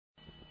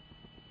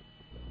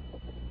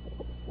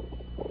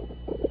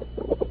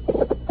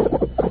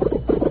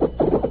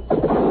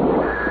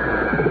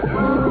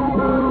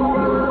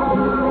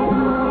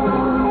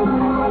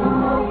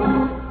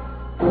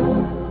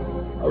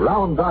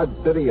around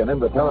Dodge City and in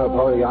the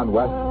territory on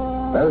West,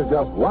 there's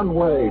just one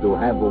way to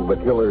handle the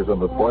killers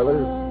and the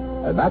spoilers,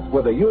 and that's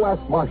with a U.S.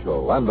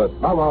 Marshal and the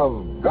smell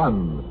of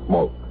gun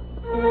smoke.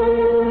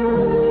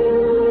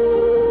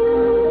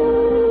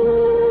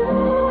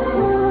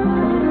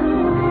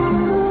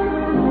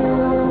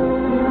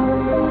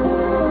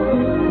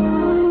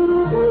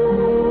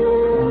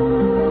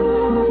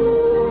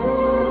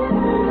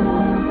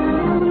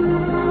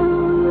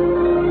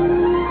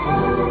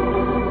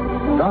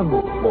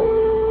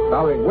 Gunsmoke,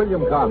 starring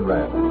William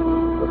Conrad.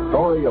 The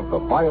story of the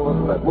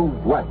violence that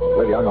moved west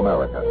with young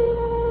America.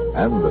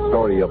 And the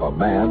story of a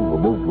man who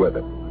moved with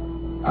it.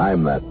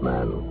 I'm that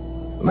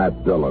man.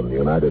 Matt Dillon,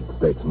 United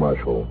States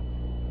Marshal.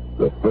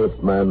 The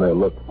first man they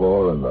look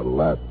for and the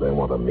last they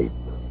want to meet.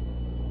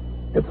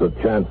 It's a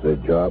chancy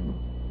job,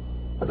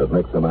 and it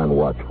makes a man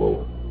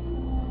watchful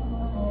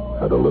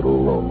and a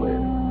little lonely.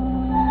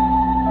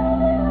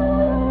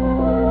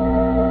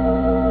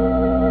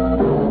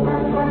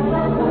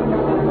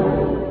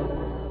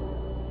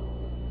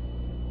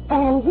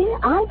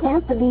 I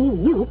can't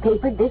believe you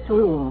papered this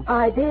room.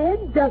 I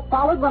did. Just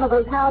followed one of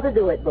those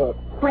how-to-do-it books.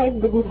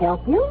 Fred didn't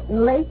help you?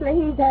 Lately,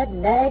 he's had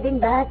nagging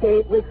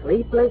backache with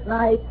sleepless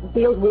nights and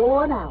feels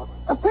worn out.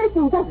 A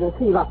person doesn't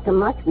feel up to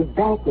much with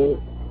backache.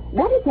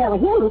 Better tell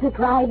him to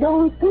try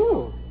Doan's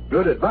pills.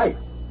 Good advice.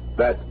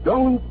 That's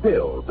Doan's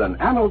pills, an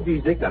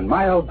analgesic and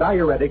mild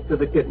diuretic to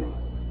the kidney.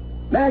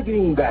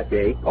 Nagging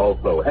backache,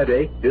 also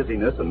headache,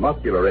 dizziness, and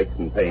muscular aches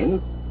and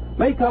pains,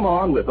 may come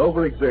on with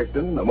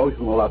overexertion,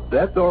 emotional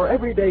upset, or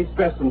everyday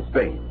stress and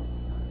strain.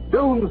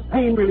 Doan's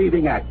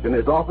pain-relieving action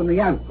is often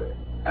the answer,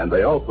 and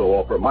they also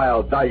offer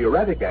mild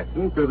diuretic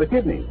action through the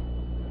kidneys.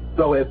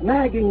 So if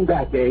nagging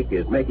backache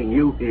is making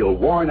you feel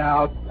worn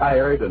out,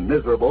 tired, and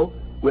miserable,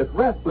 with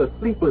restless,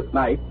 sleepless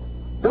nights,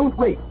 don't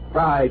wait.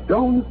 Try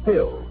Doan's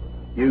pills,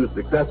 used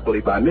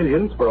successfully by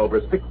millions for over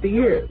 60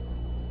 years.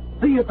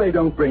 See if they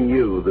don't bring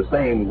you the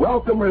same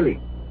welcome relief.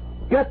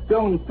 Get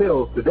Doan's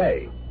pills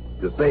today.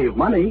 To save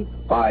money,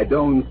 buy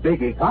Doan's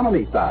big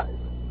economy size.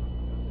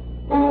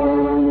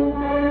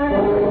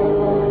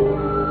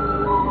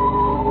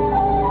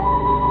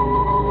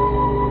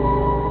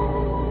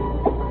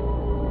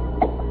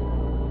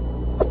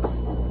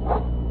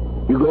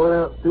 You going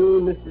out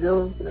soon, Mr.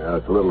 Dillon? Yeah,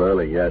 it's a little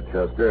early yet,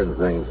 Chester, and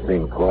things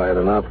seem quiet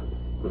enough.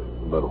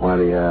 But why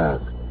do you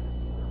ask?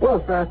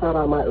 Well, sir, I thought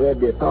I might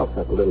rev your thoughts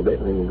up a little bit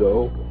when you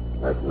go.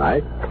 That's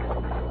nice.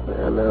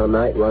 Well, now,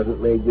 night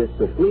wasn't made just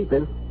for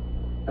sleeping.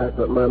 That's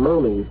what my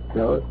mama used to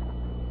tell us.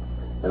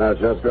 You know,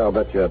 Chester, I'll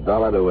bet you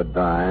 $1 to a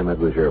dime it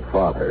was your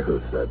father who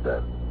said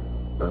that.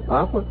 My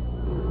papa?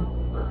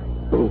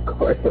 Of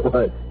course it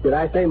was. Did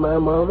I say my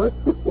mama?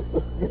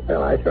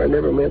 Well, I sure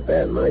never meant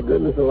that. My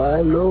goodness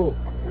alive, no.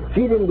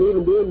 She didn't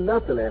even do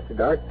nothing after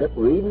dark except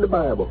reading the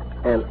Bible.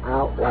 And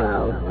out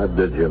loud. That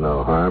did you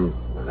no harm.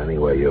 And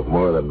anyway, you've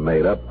more than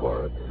made up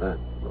for it. Huh?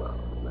 Well,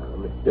 now,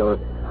 Mr. Dillon,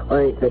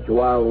 I ain't such a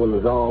wild one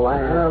as all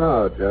that. I don't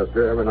know,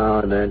 Chester. Every now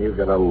and then you've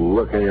got a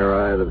look in your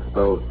eye that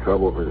spells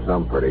trouble for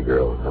some pretty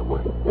girl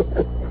somewhere.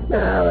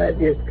 Now, that's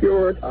just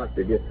pure talk.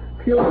 Just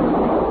pure...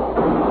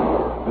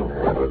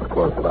 That was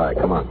close by.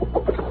 Come on.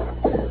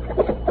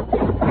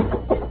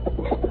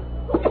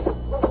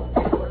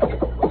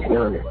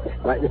 Yonder.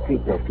 Right in the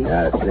street there, see?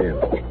 Yeah, I see him.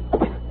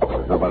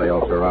 There's nobody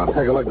else around.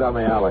 Take a look down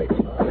the alley.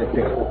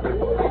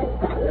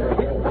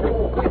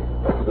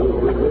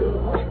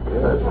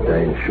 That's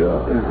Dane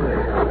Shaw.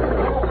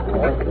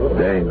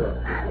 Dane,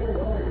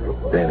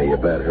 are you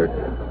bad hurt?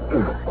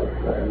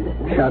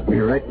 Shot me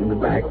right in the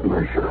back,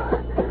 Marshal.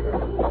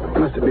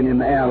 Must have been in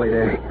the alley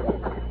there.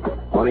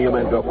 One of you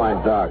men go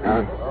find Doc,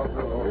 huh?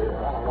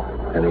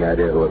 Any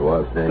idea who it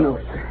was, Dane? No,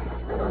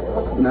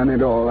 sir. None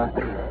at all. I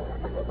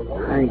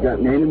ain't got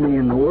an enemy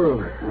in the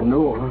world. I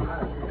know.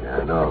 Yeah,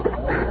 I know.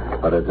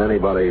 But has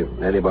anybody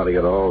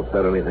at all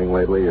said anything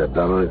lately or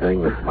done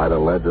anything that might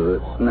have led to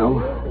this?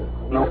 No.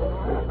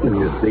 Did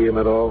you see him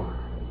at all?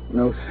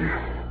 No,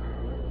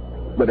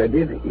 sir. But I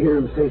did hear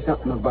him say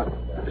something about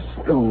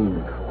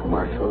Stone,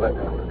 Marshal.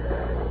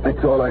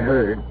 That's all I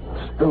heard.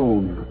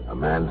 Stone. A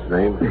man's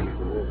name?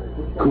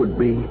 Could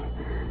be.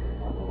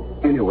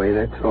 Anyway,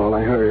 that's all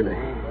I heard.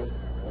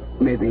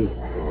 Maybe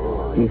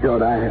he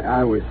thought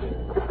I was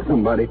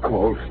somebody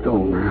called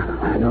Stone.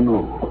 I don't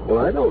know.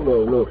 Well, I don't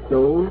know no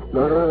Stone.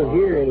 Not around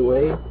here,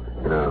 anyway.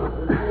 No.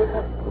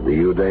 Do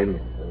you, Dane?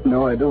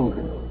 No, I don't.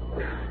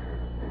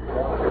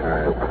 All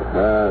right.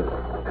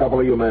 A couple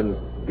of you men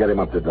get him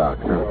up to Doc.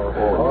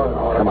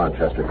 Huh? Come on,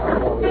 Chester.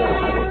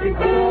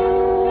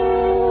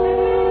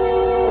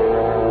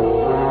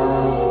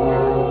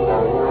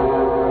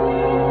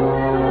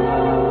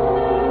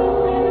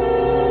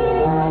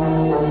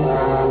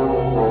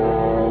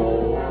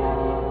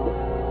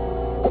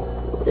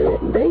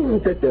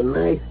 Dane's such a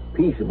nice,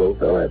 peaceable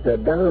fellow. That's a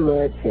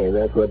downright shame.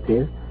 That's what it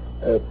is.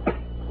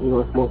 You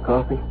want some more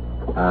coffee?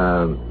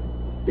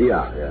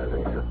 Yeah, I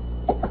think so.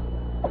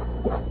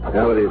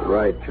 Yeah, but he's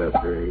right,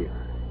 Chester. He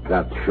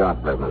got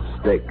shot by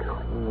mistake.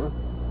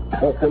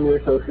 How come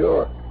you're so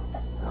sure?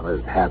 Well,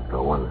 his hat,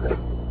 for one thing.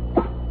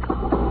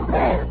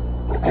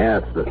 Yeah,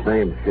 it's the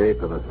same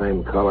shape and the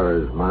same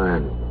color as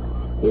mine.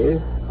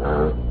 Here?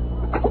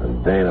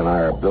 And Dane and I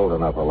are built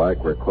enough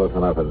alike. We're close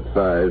enough in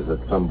size that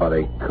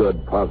somebody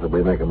could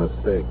possibly make a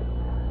mistake.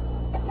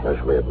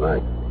 Especially at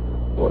night.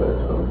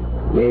 Well,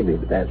 maybe,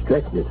 but that's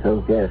stretching it some,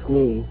 if you ask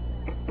me.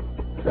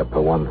 Except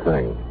for one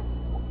thing.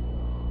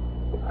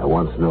 I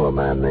once knew a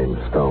man named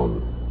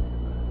Stone.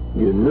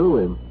 You knew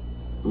him?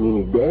 You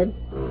mean he's dead?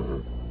 Mm-hmm.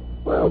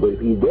 Well, but if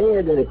he's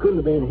dead, then it couldn't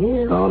have been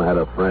him. Stone had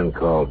a friend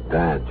called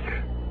Danch.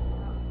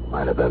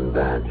 Might have been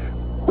Danch.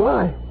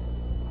 Why?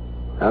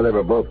 Now, they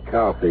were both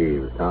cow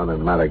thieves down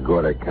in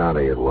Matagorda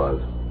County, it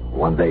was.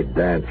 One day,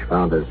 Danch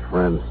found his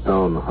friend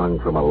Stone hung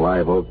from a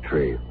live oak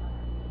tree.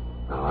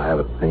 Now, I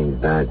haven't seen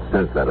Danch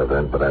since that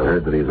event, but I've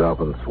heard that he's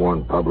often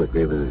sworn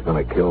publicly that he's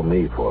going to kill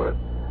me for it.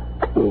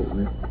 Well,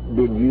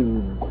 did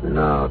you...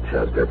 No,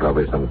 Chester.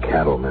 Probably some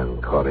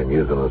cattlemen caught him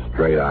using a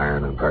straight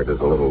iron and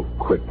practiced a little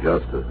quick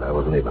justice. I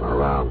wasn't even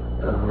around.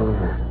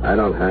 I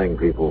don't hang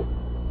people.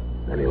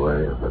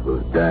 Anyway, if it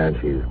was Danch,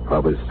 he's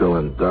probably still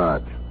in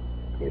Dodge.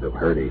 He'd have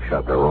heard he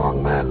shot the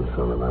wrong man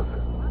soon enough.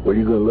 Were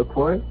you going to look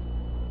for him?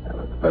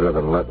 Well, it's better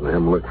than letting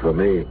him look for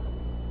me.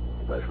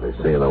 Especially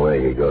seeing the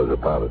way he goes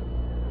about it.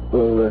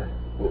 Well,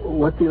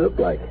 what's he look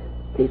like?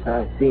 In case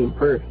I see him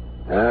first.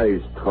 Yeah,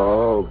 he's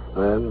tall,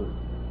 thin.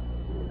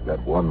 He's got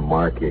one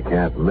mark you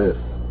can't miss.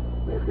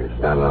 If you're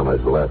standing on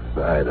his left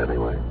side,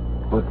 anyway.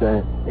 What's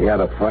that? He had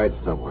a fight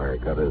somewhere.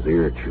 Got his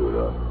ear chewed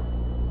off.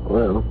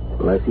 Well,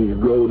 unless he's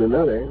growed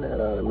another,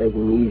 that ought to make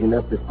him easy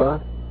enough to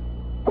spot.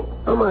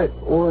 I might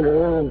wander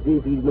around and see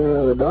if he's been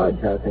around the Dodge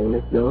house, ain't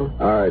it, Stone?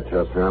 All right,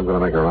 Chester. I'm going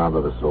to make a round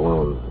to the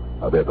saloons.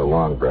 I'll be at the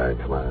Long Branch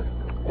last.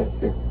 Yes,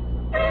 sir.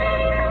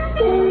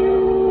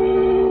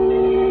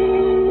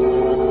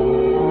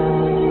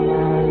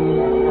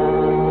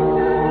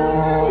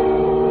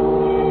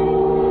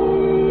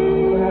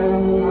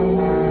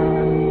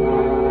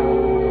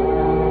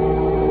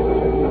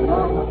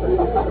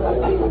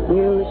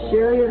 You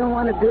sure you don't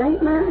want a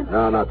drink, man?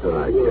 No, not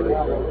tonight, Kitty.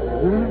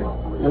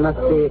 You must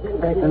be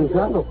expecting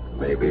trouble.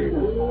 Maybe.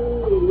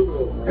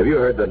 Have you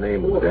heard the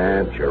name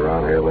Danch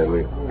around here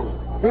lately?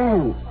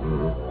 Dance?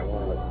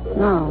 Mm-hmm.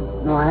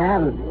 No, I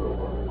haven't.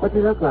 What's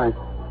he look like?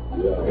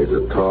 He's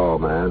a tall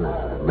man,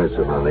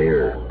 missing an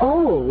ear.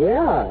 Oh,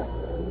 yeah.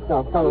 I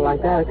saw a fellow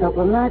like that a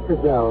couple of nights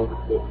ago.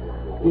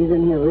 He's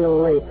in here real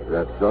late. Is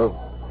that so?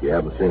 You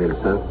haven't seen him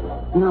since?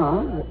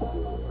 No.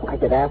 I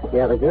could ask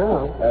the other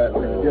girl.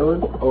 Miss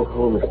Dillon?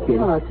 Oh, Miss Kitty.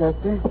 Hello,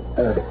 Chester.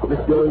 Miss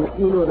Dillon,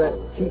 you know that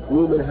cheap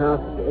rooming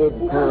house at the edge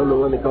of town, the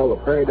one they call the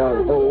Prairie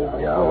Dog Hole?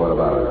 Yeah, what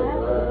about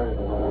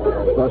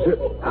it? Well, sir,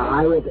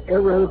 I went to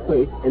every other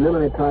place, and then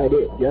I tried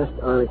it just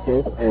on a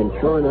chance, and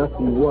sure enough,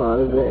 he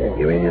was there.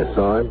 You mean you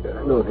saw him?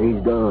 No, sir,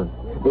 he's gone.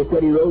 They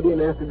said he rode in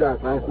after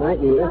dark last night,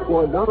 and he left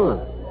before dawn.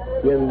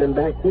 He hasn't been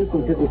back since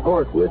and took his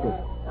horse with him.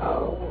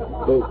 Oh.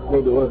 So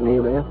maybe it wasn't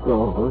him after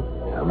all, huh?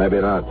 Yeah, maybe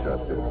not,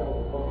 Chester.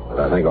 But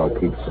I think I'll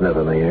keep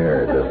sniffing the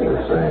air just the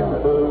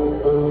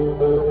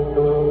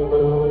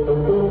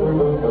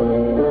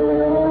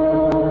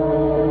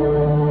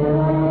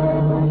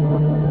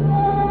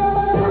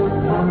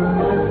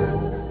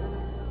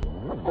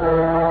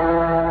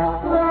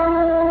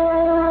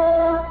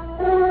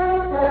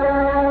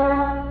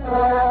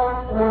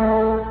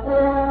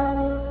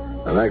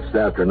The next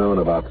afternoon,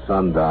 about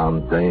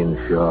sundown, Dane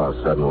Shaw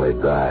suddenly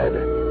died.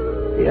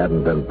 He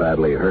hadn't been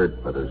badly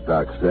hurt, but as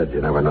Doc said,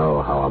 you never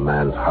know how a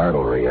man's heart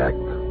will react.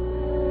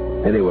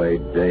 Anyway,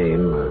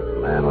 Dane, a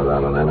man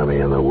without an enemy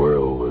in the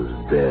world, was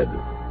dead,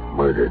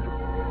 murdered.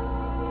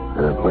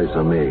 And in place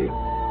of me.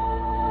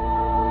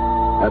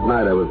 That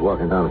night I was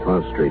walking down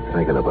Front Street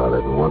thinking about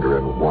it and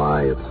wondering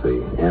why it's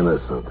the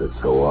innocent that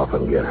so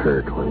often get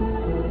hurt when...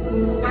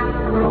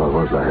 All at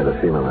once I had a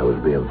feeling I was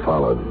being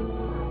followed.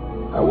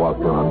 I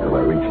walked on till I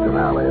reached an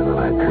alley, and then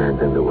I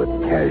turned into it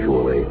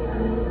casually.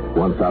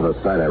 Once out of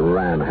sight, I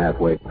ran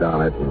halfway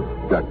down it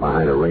and ducked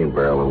behind a rain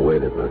barrel and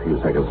waited. And a few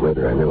seconds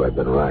later, I knew I'd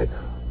been right.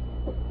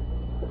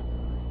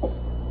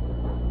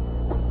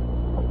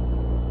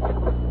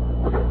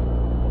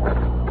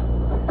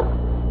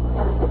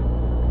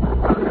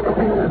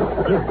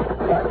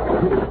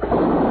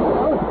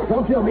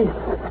 Don't kill me.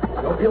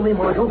 Don't kill me,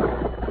 Marshal.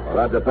 Well,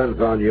 that depends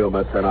on you,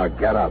 mister. Now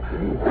get up.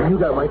 You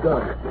got my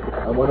gun.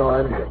 I'm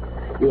unarmed.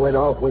 You went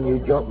off when you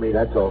jumped me,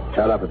 that's all.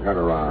 Shut up and turn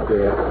around.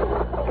 Yeah.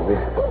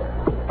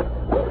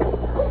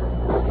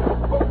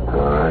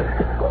 All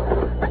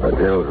right. The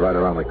jail's right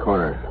around the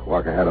corner.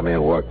 Walk ahead of me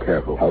and walk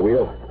careful. I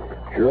will.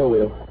 Sure I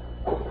will.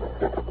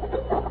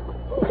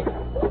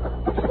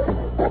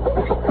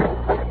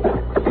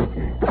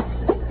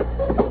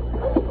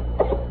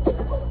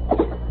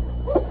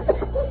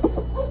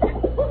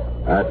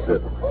 That's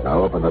it.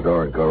 Now open the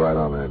door and go right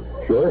on in.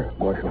 Sure,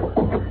 Marshal.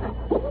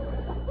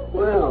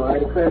 Well, I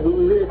declare,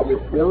 who is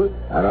this, Dillon?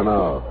 I don't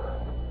know.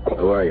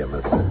 Who are you,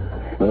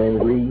 mister? My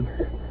name's Lee.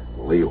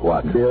 Lee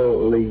what?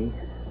 Bill Lee.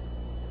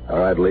 All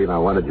right, Lee.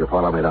 Now, when did you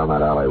follow me down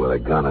that alley with a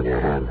gun in your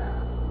hand?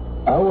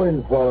 I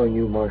wasn't following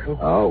you, Marshal.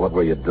 Oh, what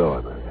were you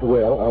doing?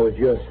 Well, I was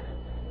just...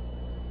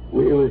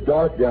 It was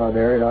dark down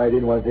there, and I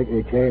didn't want to take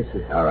any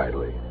chances. All right,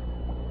 Lee.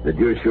 Did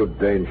you shoot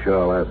Dane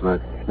Shaw last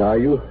night? Now,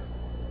 you...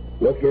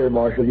 Look here,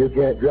 Marshal. You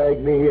can't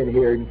drag me in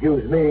here and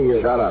accuse me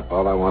of... Shut up.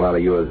 All I want out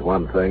of you is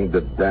one thing.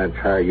 Did Dan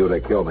hire you to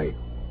kill me?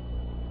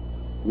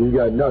 You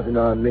got nothing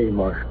on me,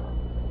 Marshal.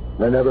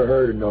 I never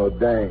heard of no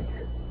Danch.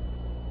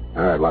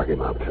 All right, lock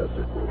him up,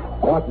 Chester.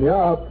 Lock me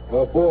up?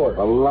 What for?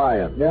 For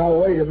lying. Now,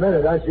 wait a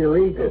minute. That's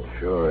illegal. It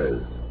sure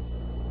is.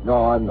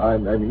 No, I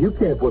mean, you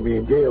can't put me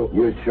in jail.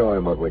 You show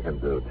him what we can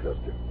do,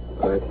 Chester.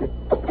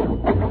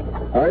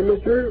 All right,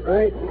 mister.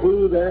 Right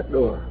through that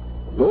door.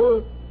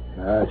 Door?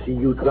 I see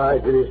you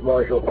tried for this,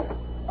 Marshal.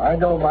 I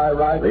know my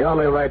rights. The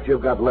only right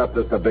you've got left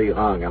is to be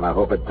hung, and I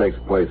hope it takes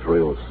place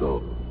real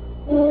soon.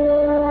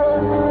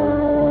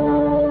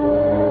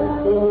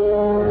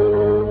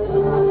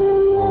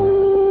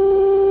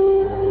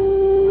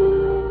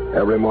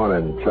 Every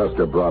morning,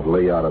 Chester brought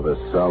Lee out of his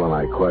cell, and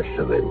I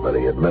questioned him, but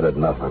he admitted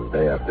nothing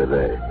day after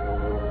day.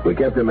 We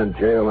kept him in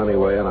jail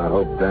anyway, and I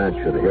hoped Dan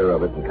should hear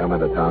of it and come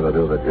into town to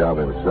do the job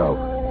himself.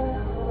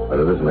 But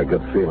it isn't a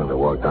good feeling to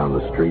walk down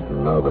the street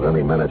and know that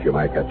any minute you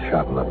might get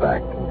shot in the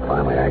back. And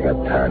finally, I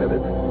got tired of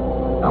it.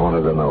 I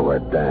wanted to know where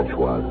Danch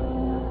was.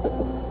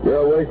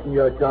 You're wasting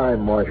your time,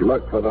 Marshal.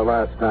 Look, for the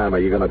last time, are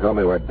you going to tell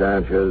me where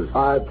Danch is?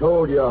 I've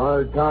told you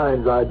 100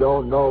 times I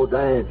don't know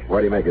Danch. Where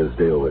do you make his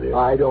deal with you?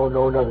 I don't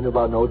know nothing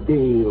about no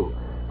deal.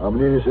 I'm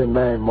an innocent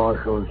man,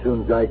 Marshal, and as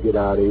soon as I get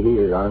out of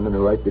here, I'm going to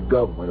write the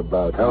government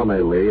about it. Tell me,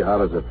 Lee, how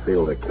does it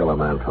feel to kill a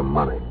man for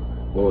money?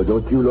 Oh,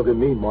 don't you look at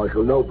me,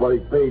 Marshal.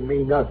 Nobody's paid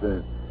me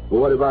nothing. But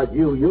what about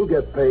you? You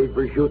get paid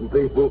for shooting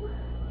people.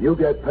 You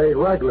get paid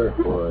regular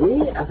for it.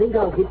 Me? I think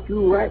I'll hit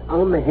you right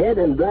on the head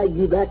and drag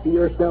you back to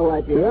your cell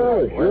like this.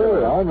 Yeah,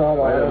 sure. I'm not...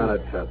 Wait a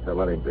minute, Chester.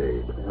 Let him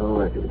be. Oh,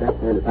 that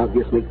kind of stuff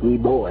just makes me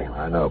boy.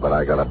 I know, but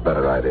I got a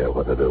better idea of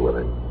what to do with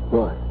him.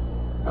 What?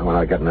 And we're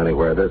not getting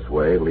anywhere this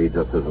way. Lee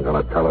just isn't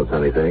going to tell us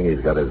anything. He's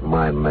got his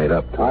mind made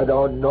up to. I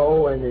don't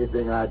know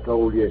anything, I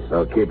told you.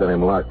 So keeping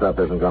him locked up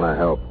isn't going to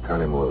help.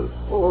 Turn him loose.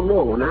 Oh,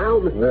 no.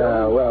 Now, Mr.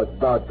 Yeah, well, it's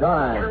about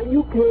Now, time.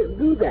 you can't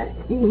do that.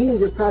 He'll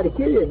just try to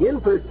kill you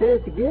again for a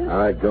chance to get. All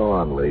right, go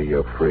on, Lee.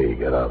 You're free.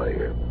 Get out of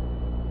here.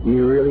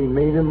 You really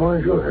mean it,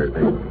 Marshal? You heard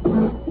me.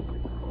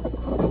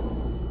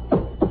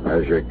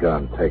 There's your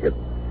gun. Take it.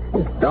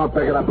 Don't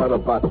pick it up by the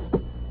butt.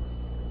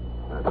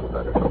 That's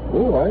better.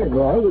 Oh, I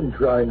wouldn't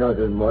try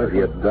nothing, If Marshal.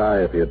 you'd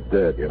die if you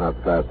did. You're not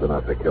fast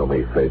enough to kill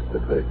me face to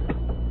face.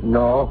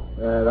 No,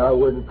 and I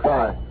wouldn't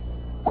try.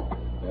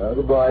 Well,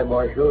 goodbye,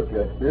 Marshal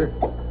Chester.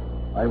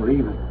 I'm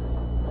leaving.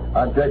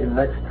 I'm taking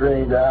the next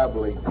train to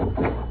Abilene.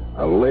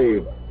 I'll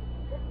leave.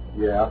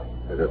 Yeah?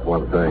 There's just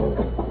one thing.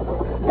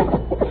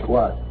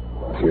 What?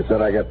 You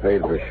said I get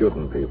paid for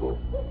shooting people.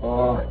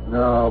 Oh,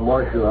 no,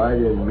 Marshal, I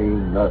didn't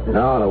mean nothing.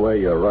 No, in a way,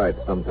 you're right.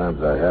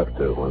 Sometimes I have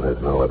to when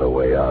there's no other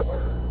way out.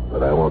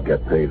 But I won't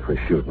get paid for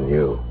shooting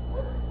you.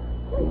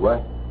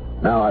 What?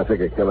 Now I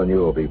figure killing you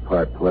will be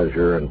part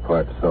pleasure and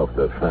part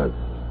self-defense.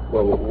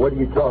 Well, what are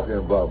you talking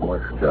about,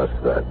 Marshal? Just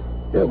that.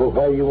 Yeah, but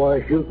why do you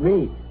want to shoot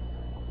me?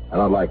 I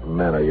don't like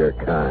men of your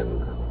kind.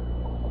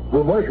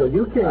 Well, Marshal,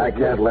 you can't... I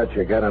can't let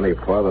you get any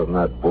farther than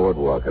that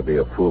boardwalk. I'd be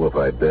a fool if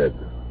I did.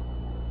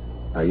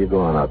 Now, you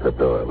go on out the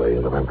door, Lee,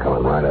 and I'm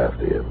coming right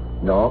after you.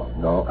 No.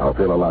 I'll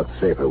feel a lot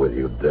safer with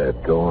you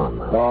dead. Go on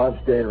now. No,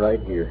 I'm staying right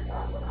here.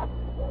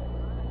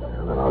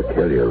 And then I'll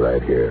kill you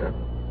right here.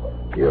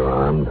 You're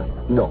armed?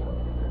 No.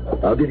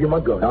 I'll give you my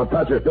gun. Don't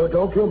touch it.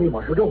 Don't kill me,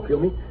 Marshal. Don't kill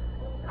me.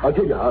 I'll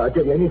tell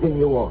you anything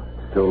you want.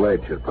 It's too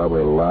late. You'd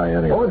probably lie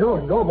anyway.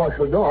 Oh, no,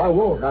 Marshal. No, I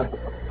won't.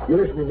 You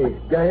listen to me.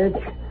 Danch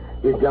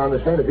is down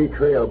the Santa Fe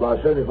Trail,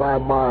 about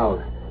 75 miles,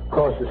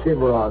 across the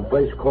Cimarron,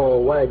 place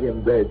called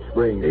Wagon Bed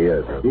Springs. He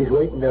is. He's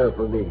waiting there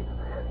for me.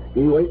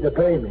 He's waiting to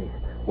pay me.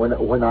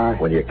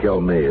 When you kill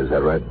me, is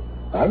that right?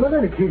 I'm not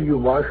going to kill you,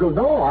 Marshal.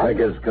 No, Take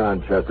his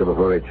gun, Chester,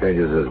 before he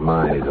changes his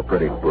mind. He's a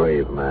pretty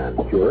brave man.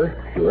 Sure.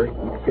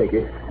 Take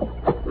it.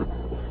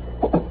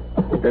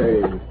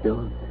 Hey,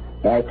 Dillon.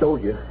 I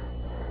told you.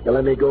 You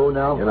let me go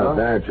now? You know, huh?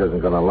 Danch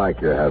isn't going to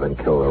like your having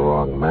killed the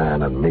wrong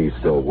man and me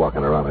still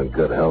walking around in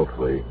good health,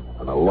 Lee.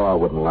 And the law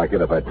wouldn't like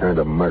it if I turned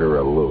a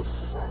murderer loose.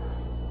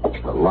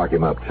 So lock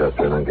him up,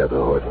 Chester, and then get the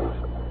horses.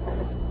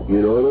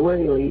 You know the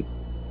way, Lee.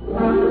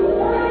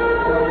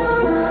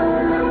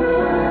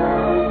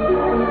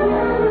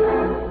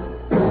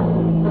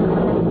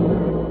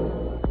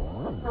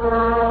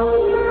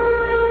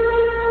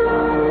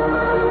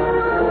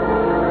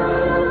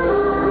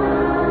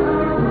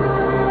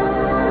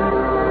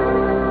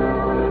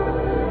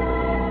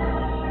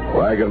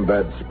 Wagon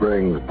Bed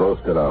Springs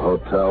boasted a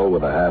hotel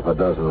with a half a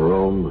dozen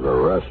rooms, a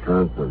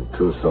restaurant, and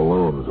 2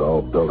 saloons,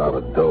 all built out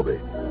of adobe.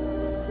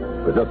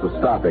 It was just a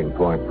stopping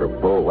point for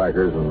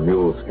bullwhackers and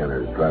mule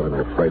skinners driving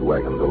their freight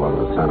wagons along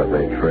the Santa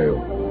Fe Trail.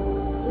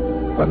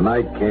 When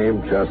night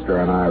came, Chester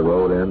and I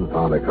rode in,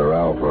 found a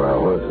corral for our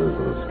horses,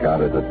 and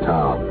scouted the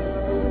town.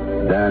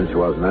 Danch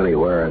wasn't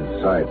anywhere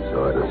in sight,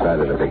 so I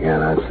decided to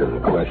begin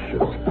asking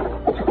questions.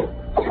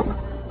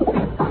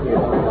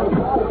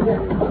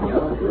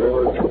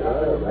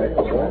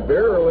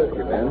 Beer or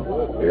whiskey, man?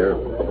 Here.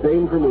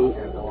 Same for me.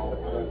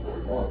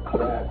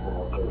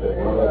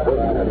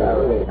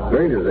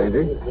 Strangers, ain't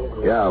you?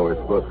 Yeah, we're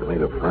supposed to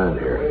meet a friend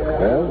here.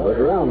 Well, look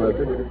around,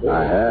 Mister.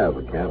 I have.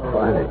 I can't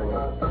find him.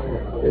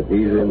 If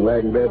he's in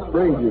Wagon Bed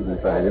Springs, you can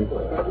find him.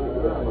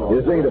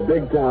 This ain't a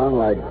big town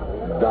like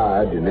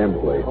Dodge and them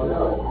places.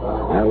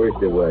 I wish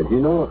there was.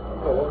 You know,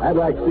 I'd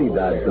like to see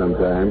Dodge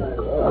sometime.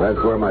 Well,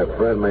 that's where my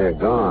friend may have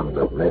gone,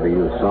 but maybe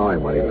you saw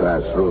him when he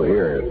passed through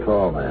here. A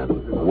tall man,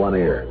 one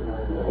ear.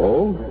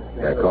 Oh?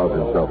 Yeah, calls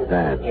himself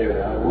Danch.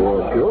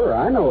 Well, sure,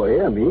 I know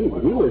him. He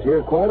was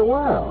here quite a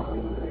while.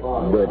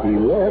 But he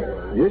left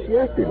just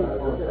yesterday.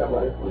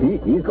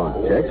 He's gone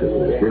to Texas,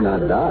 mister,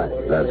 not Dodge.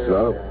 That's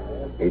so?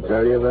 He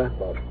tell you that?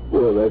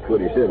 Well, that's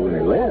what he said when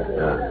he left.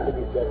 Yeah.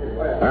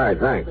 All right,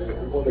 thanks.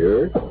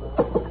 Sure.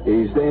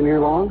 He's staying here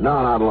long?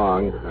 No, not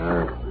long.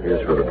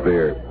 Here's for the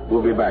beer.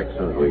 We'll be back as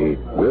soon as we eat.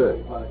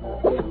 Good.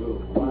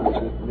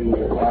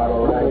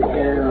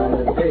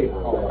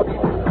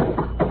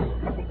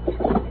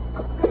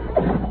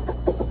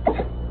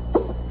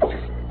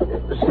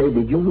 Say,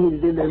 did you mean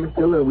it in there, Mr.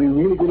 Dillon? Are we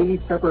really going to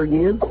eat supper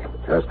again?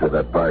 Chester,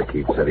 that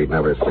barkeep said he'd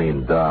never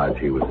seen Dodge.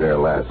 He was there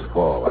last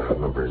fall. I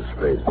remember his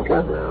face.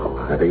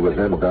 If he was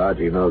in Dodge,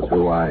 he knows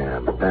who I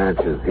am. Danch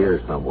is here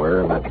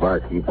somewhere, and that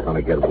barkeep's going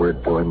to get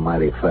word to him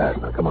mighty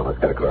fast. Now, come on, let's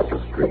get across the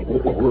street.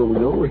 Where are we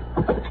going?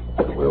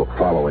 We'll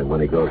follow him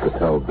when he goes to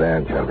tell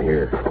Danch I'm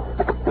here.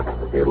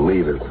 He'll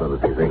leave as soon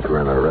as he thinks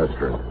we're in a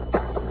restaurant.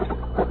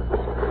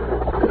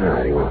 All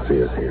right, he won't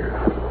see us here.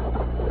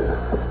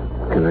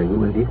 Can I go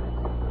with you?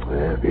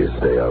 Yeah, if you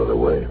stay out of the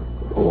way.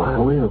 Oh, I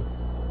will.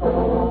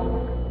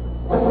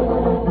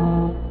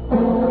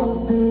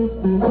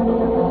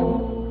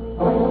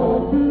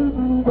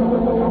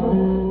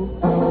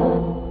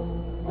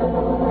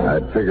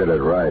 I'd figured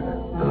it right.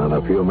 And in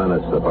a few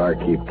minutes, the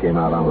barkeep came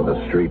out onto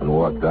the street and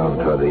walked down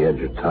toward the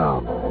edge of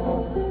town.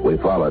 We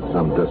followed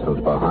some distance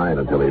behind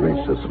until he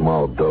reached a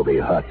small adobe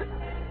hut.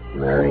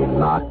 And there he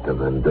knocked and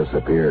then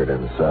disappeared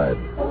inside.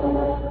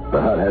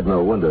 The hut had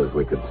no windows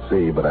we could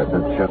see, but I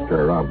sent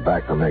Chester around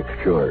back to make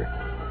sure.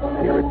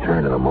 He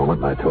returned in a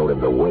moment, and I told him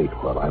to wait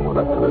while I went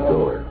up to the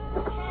door.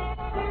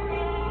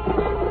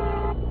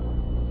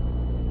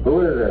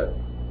 Who is it?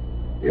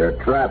 You're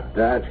trapped,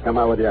 Danch. Come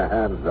out with your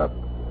hands up.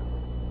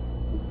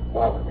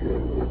 Oh,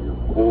 you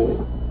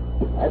fool.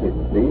 I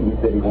didn't see him. He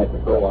said he went to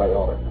throw out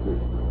on the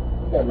street.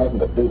 Got nothing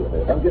to do with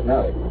this. I'm getting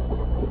out of here.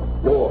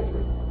 Go on.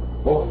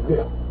 Go on, get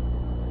him.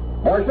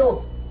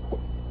 Marshal,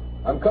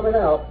 I'm coming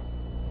out.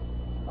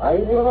 I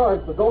ain't even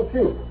armed, so don't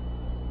shoot.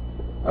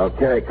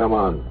 Okay, come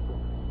on.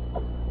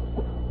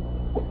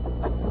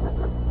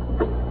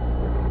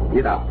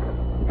 Get out.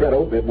 You got a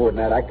whole bit more than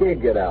that. I can't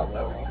get out.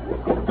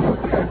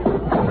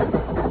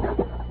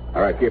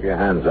 All right, keep your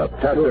hands up.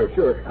 Chester.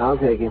 Sure. I'll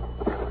take him.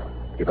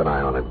 Keep an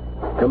eye on him.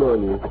 Come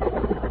on, you.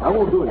 I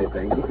won't do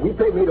anything. He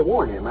paid me to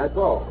warn him, that's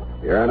all.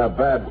 You're in a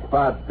bad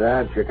spot,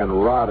 Danch. You can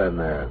rot in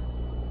there.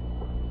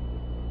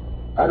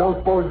 I don't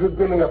suppose you'd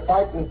give me a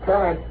fighting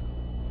chance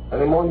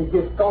anymore when you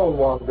get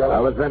stonewalled, Bill. I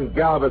was in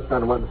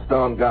Galveston when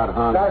Stone got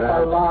hung. That's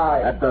a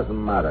lie. That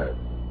doesn't matter.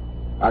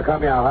 How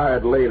come you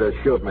hired Lee to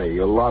shoot me?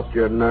 You lost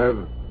your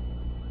nerve?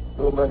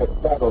 Too many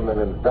cattlemen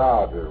in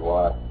Dodge is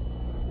why.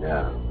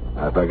 Yeah.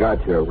 I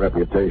forgot your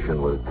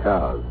reputation with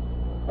cows.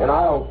 And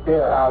I don't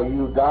care how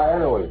you die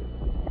anyway.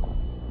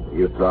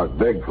 You talk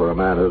big for a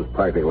man who's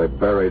practically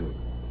buried.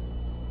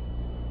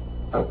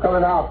 I'm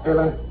coming out,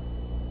 Dylan.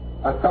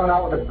 I'm coming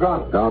out with a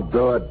gun. Don't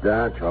do it,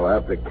 Danch. I'll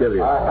have to kill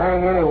you. I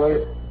hang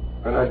anyways,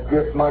 and I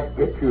just might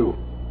get you.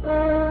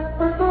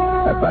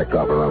 I backed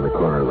off around the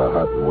corner of the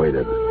hut and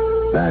waited.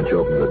 Danch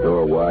opened the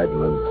door wide,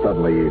 and then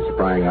suddenly he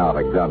sprang out,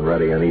 a gun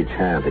ready in each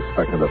hand,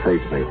 expecting to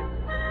face me.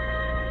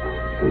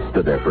 He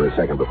stood there for a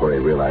second before he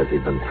realized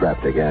he'd been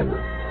trapped again.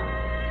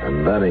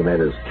 And then he made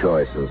his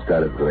choice and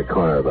started for the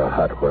corner of the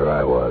hut where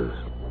I was.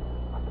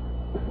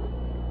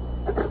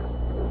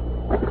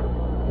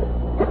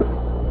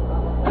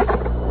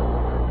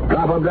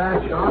 Drop him,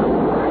 Danch.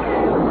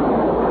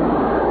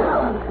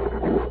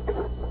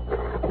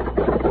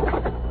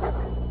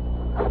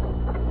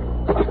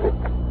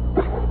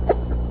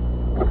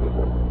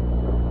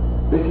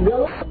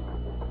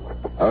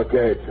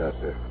 Okay,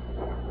 Chester.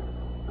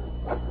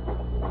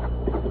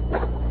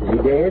 Is he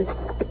dead?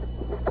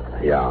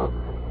 Yeah.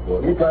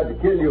 Well, he tried to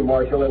kill you,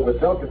 Marshal. It was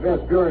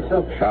self-defense, pure and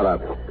simple. Shut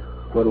up.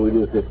 What do we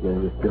do with this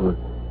man, Mr. Dillon?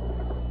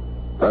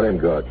 Let him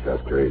go,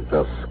 Chester. He's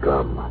just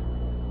scum.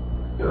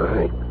 All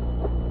right.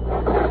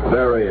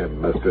 Bury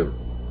him, mister.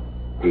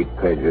 Eat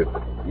Pager.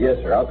 Yes,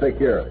 sir. I'll take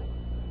care of it.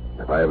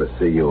 If I ever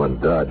see you in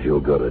Dodge, you'll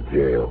go to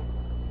jail.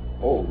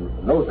 Oh,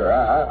 no, sir.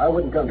 I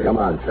wouldn't come to Come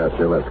on,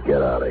 Chester. Let's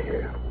get out of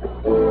here.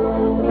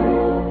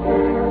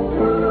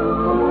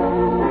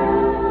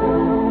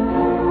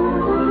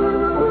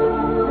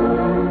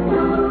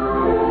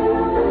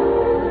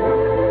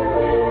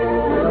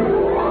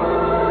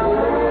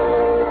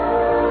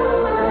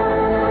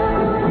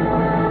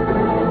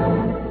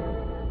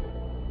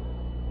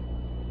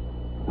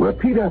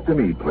 Repeat after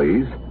me,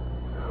 please.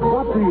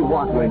 What do you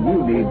want when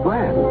you need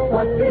brand?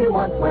 What do you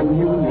want when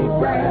you need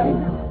brand?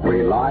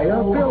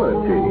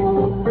 reliability.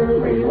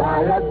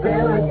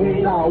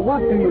 Reliability. Now, what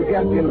do you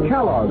get in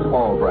Kellogg's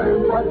All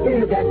Brand? What do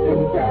you get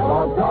in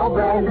Kellogg's All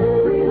Brand?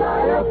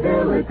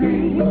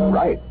 Reliability.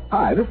 Right.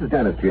 Hi, this is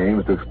Dennis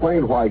James to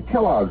explain why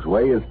Kellogg's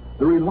Way is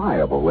the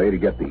reliable way to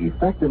get the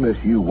effectiveness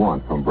you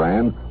want from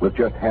bran with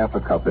just half a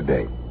cup a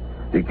day.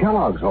 The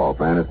Kellogg's All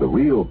Brand is the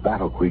real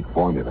Battle Creek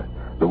formula,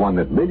 the one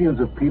that millions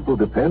of people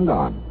depend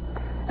on.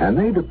 And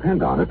they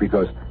depend on it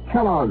because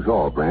Kellogg's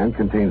All Brand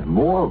contains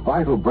more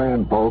vital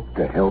bran bulk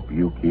to help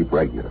you keep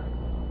regular.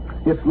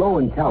 It's low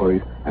in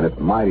calories, and it's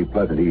mighty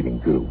pleasant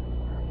eating, too.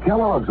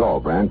 Kellogg's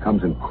All Brand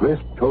comes in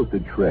crisp,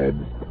 toasted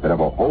shreds that have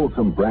a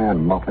wholesome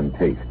bran muffin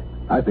taste.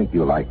 I think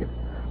you'll like it.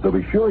 So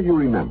be sure you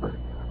remember,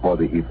 for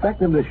the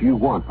effectiveness you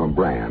want from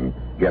bran,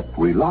 get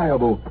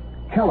reliable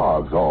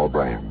Kellogg's All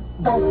Brand.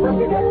 That's what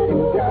you get in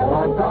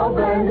Kellogg's All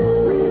Brand.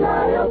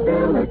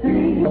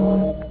 Reliability.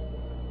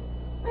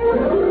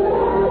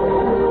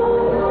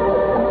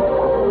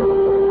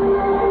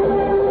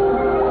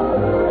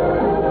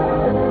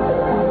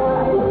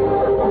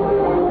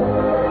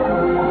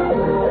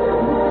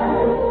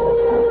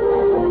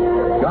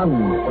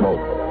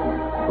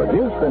 Gunsmoke.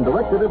 Produced and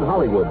directed in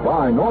Hollywood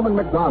by Norman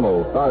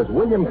McDonald, stars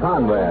William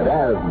Conrad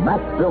as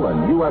Matt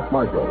Dillon, U.S.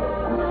 Marshal.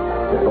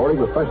 The story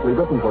was specially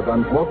written for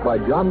Gunsmoke by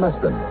John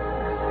Meston.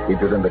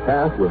 Featured in the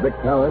cast were Vic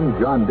Perrin,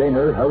 John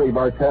Daner, Harry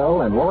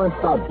Bartell, and Lawrence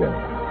Dobkin.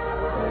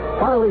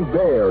 Harley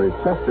Bear is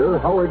Chester,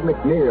 Howard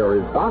McNear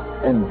is Doc,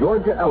 and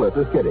Georgia Ellis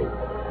is Kitty.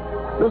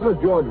 This is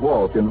George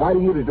Walsh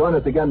inviting you to join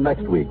us again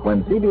next week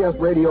when CBS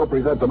Radio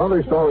presents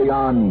another story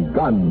on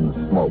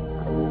Gunsmoke.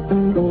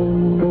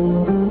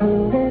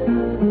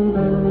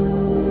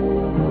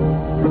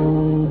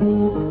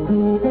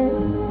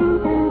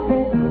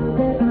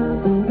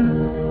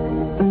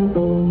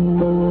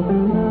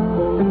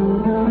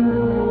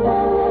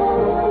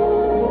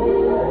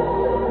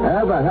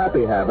 Have a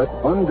happy habit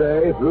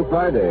Monday through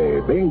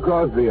Friday. Bing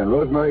Crosby and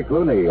Rosemary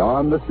Clooney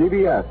on the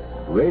CBS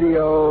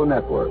Radio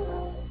Network.